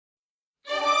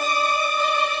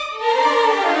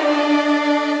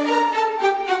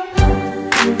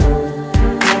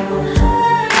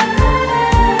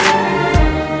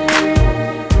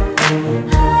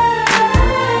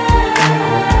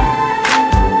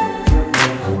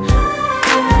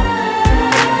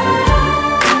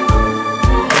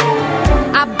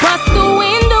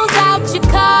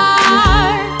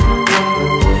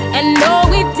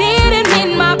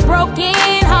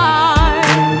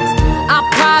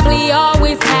We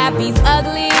always have these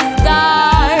ugly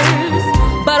scars,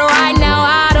 but right now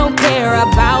I don't care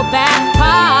about that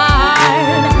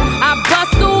part. I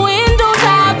bust the windows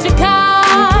out your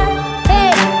car,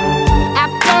 hey,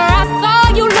 after I saw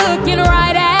you looking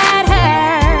right at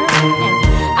her.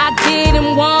 I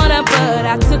didn't wanna, but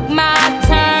I took my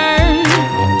turn.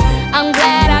 I'm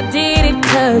glad I did it,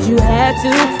 'cause you had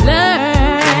to learn.